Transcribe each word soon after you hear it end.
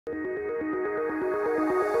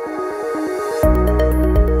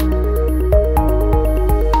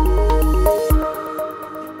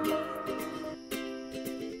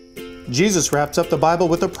Jesus wraps up the Bible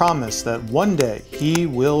with a promise that one day he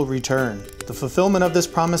will return. The fulfillment of this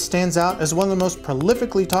promise stands out as one of the most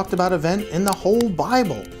prolifically talked about events in the whole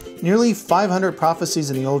Bible. Nearly 500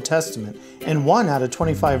 prophecies in the Old Testament and 1 out of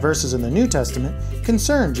 25 verses in the New Testament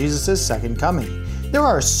concern Jesus' second coming. There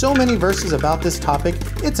are so many verses about this topic,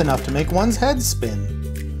 it's enough to make one's head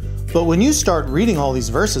spin. But when you start reading all these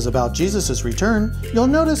verses about Jesus' return, you'll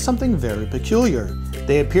notice something very peculiar.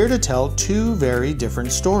 They appear to tell two very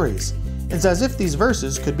different stories. It's as if these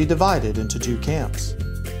verses could be divided into two camps.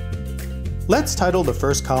 Let's title the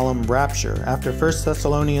first column Rapture, after 1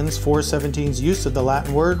 Thessalonians 4:17's use of the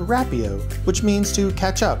Latin word rapio, which means to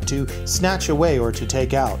catch up, to snatch away, or to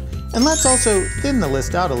take out. And let's also thin the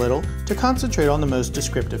list out a little to concentrate on the most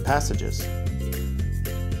descriptive passages.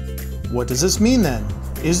 What does this mean then?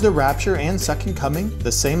 Is the rapture and second coming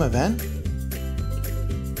the same event?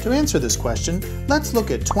 To answer this question, let's look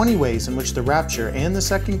at 20 ways in which the rapture and the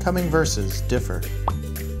second coming verses differ.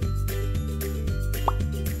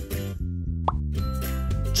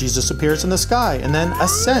 Jesus appears in the sky and then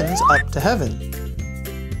ascends up to heaven.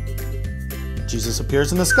 Jesus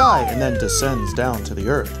appears in the sky and then descends down to the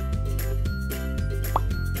earth.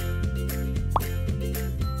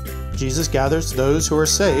 Jesus gathers those who are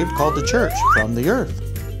saved, called the church, from the earth.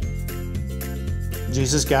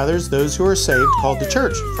 Jesus gathers those who are saved, called the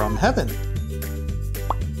church, from heaven.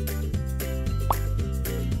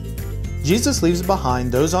 Jesus leaves behind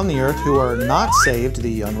those on the earth who are not saved,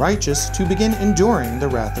 the unrighteous, to begin enduring the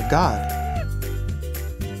wrath of God.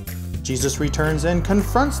 Jesus returns and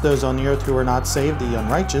confronts those on the earth who are not saved, the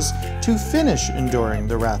unrighteous, to finish enduring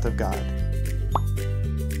the wrath of God.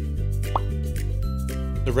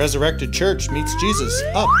 The resurrected church meets Jesus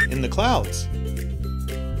up in the clouds.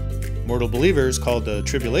 Mortal believers, called the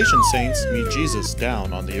tribulation saints, meet Jesus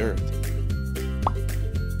down on the earth.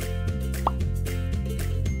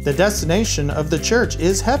 The destination of the church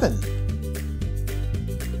is heaven.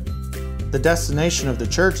 The destination of the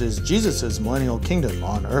church is Jesus' millennial kingdom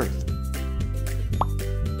on earth.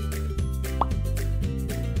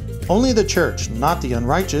 Only the church, not the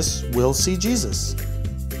unrighteous, will see Jesus.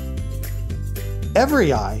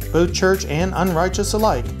 Every eye, both church and unrighteous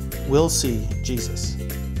alike, will see Jesus.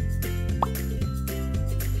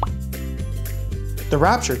 The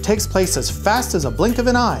rapture takes place as fast as a blink of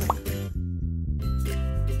an eye.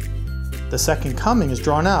 The second coming is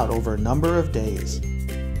drawn out over a number of days.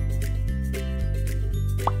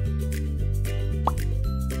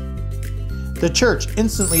 The church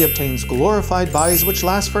instantly obtains glorified bodies which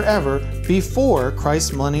last forever before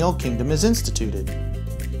Christ's millennial kingdom is instituted.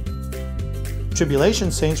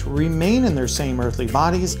 Tribulation saints remain in their same earthly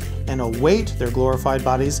bodies and await their glorified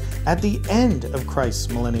bodies at the end of Christ's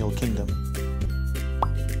millennial kingdom.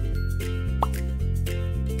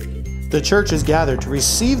 The church is gathered to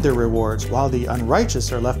receive their rewards, while the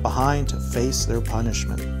unrighteous are left behind to face their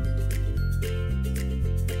punishment.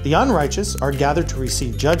 The unrighteous are gathered to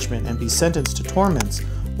receive judgment and be sentenced to torments,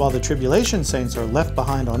 while the tribulation saints are left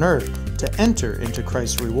behind on earth to enter into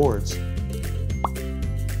Christ's rewards.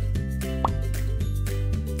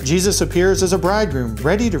 Jesus appears as a bridegroom,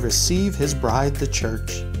 ready to receive his bride, the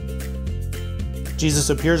church. Jesus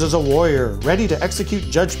appears as a warrior, ready to execute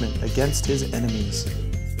judgment against his enemies.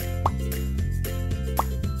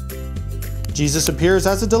 Jesus appears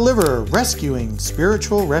as a deliverer, rescuing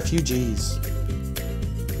spiritual refugees.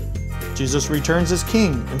 Jesus returns as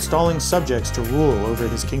king, installing subjects to rule over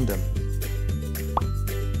his kingdom.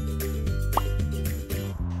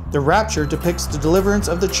 The rapture depicts the deliverance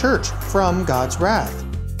of the church from God's wrath.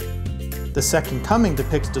 The second coming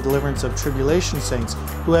depicts the deliverance of tribulation saints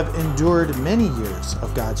who have endured many years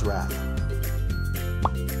of God's wrath.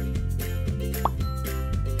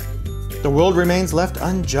 The world remains left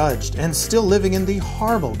unjudged and still living in the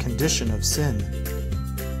horrible condition of sin.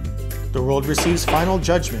 The world receives final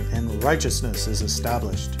judgment and righteousness is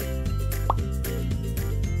established.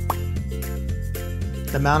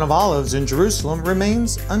 The Mount of Olives in Jerusalem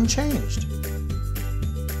remains unchanged.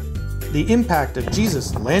 The impact of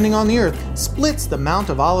Jesus landing on the earth splits the Mount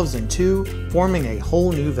of Olives in two, forming a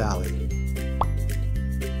whole new valley.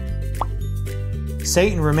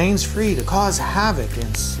 Satan remains free to cause havoc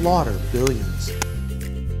and slaughter billions.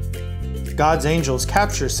 God's angels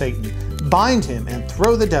capture Satan, bind him, and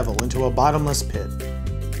throw the devil into a bottomless pit.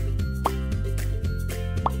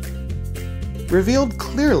 Revealed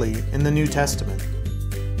clearly in the New Testament.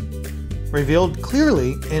 Revealed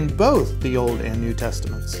clearly in both the Old and New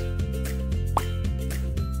Testaments.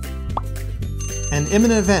 An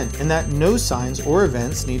imminent event in that no signs or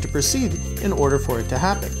events need to precede in order for it to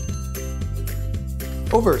happen.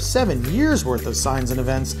 Over 7 years worth of signs and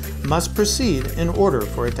events must precede in order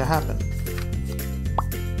for it to happen.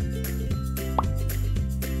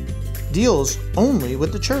 Deals only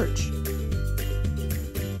with the church.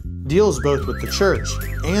 Deals both with the church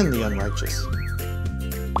and the unrighteous.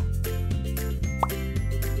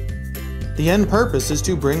 The end purpose is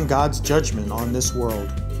to bring God's judgment on this world.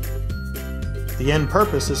 The end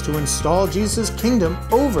purpose is to install Jesus' kingdom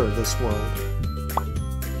over this world.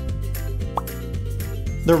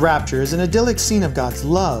 The rapture is an idyllic scene of God's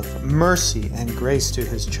love, mercy, and grace to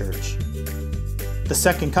His church. The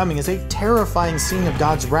second coming is a terrifying scene of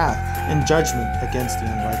God's wrath and judgment against the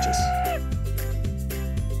unrighteous.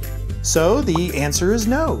 So the answer is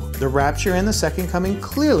no. The rapture and the second coming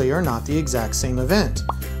clearly are not the exact same event.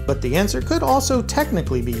 But the answer could also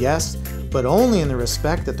technically be yes, but only in the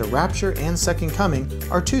respect that the rapture and second coming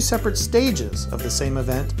are two separate stages of the same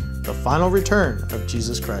event, the final return of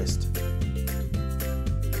Jesus Christ.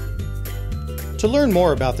 To learn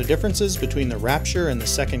more about the differences between the rapture and the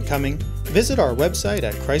second coming, visit our website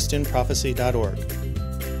at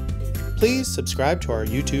christinprophecy.org. Please subscribe to our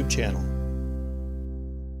YouTube channel.